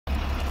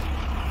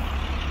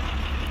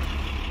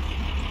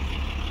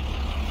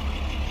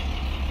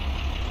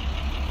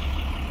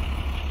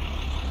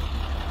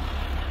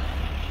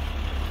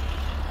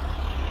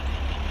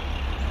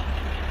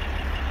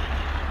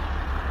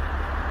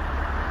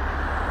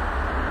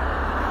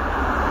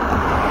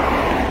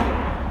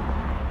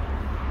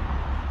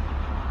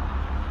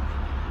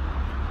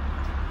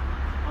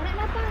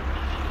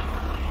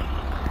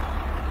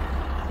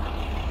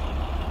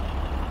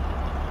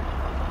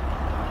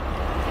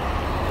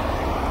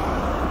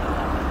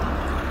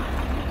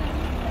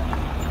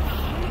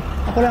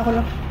Ako lang, ako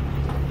lang.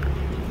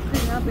 Hindi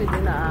nga, pwede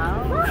na.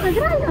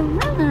 Nagra lang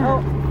na.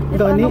 Oh,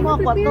 Ito, ani? ano mo,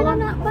 Prepare kwarto? na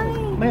na, bay.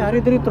 May ari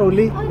diri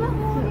trolley. Ay, lang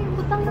mo.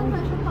 Butang lang na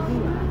siya pa.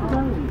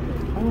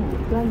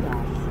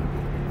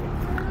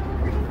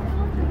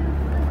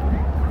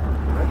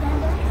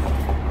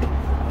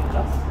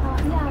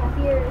 Yeah,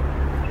 here.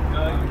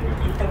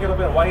 You can get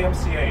over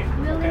YMCA.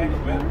 Okay,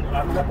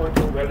 I'm not going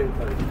to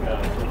Wellington.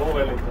 So go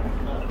Wellington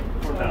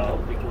for now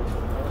because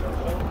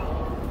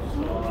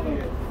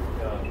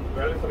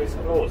Wellington is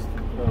closed.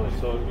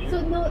 So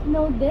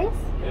No this?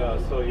 yeah,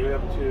 so you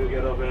have to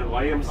get over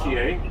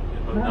YMCA.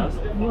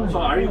 So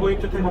are you going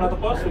to take another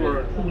bus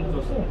or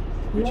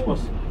which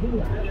bus?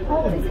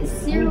 Oh, this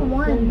is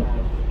 01.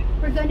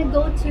 We're gonna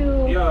go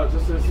to... Yeah,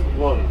 this is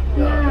one.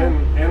 Yeah.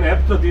 And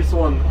after this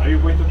one, are you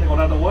going to take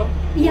another one?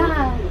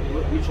 Yeah.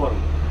 Which one?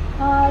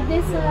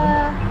 This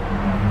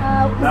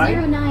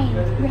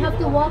 09. We have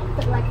to walk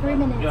like 3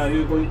 minutes. Yeah,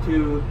 you're going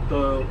to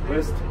the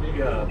west.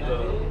 Yeah,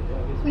 the.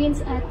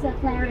 Queens at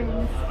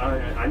Clarence.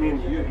 I mean,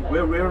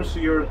 where's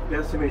your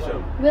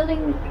destination?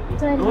 Wellington.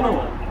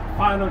 No,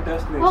 final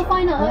destination. Oh,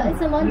 final.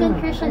 It's a London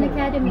Christian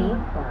Academy.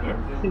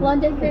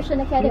 London Christian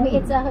Academy.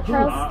 It's a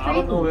Charles I Street.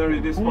 don't know where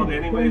it is, but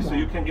anyway, so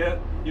you can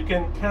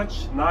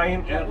catch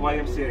 9 at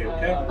YMCA.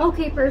 Okay.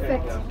 Okay,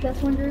 perfect.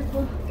 That's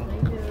wonderful.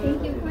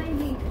 Thank you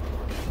kindly.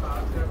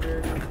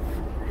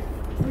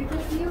 We're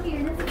just new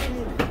here. This is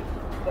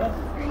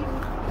great.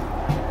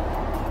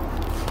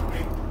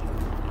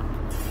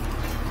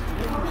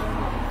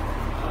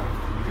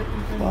 This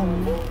is great.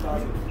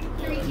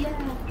 Great, yeah.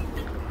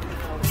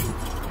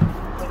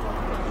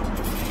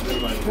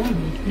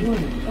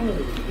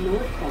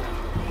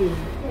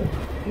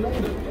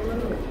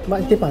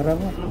 Maiti para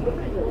mo.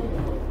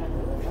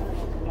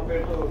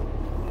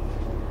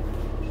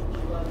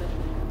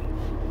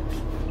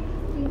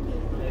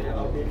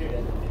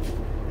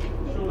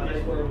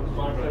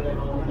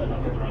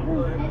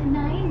 At 9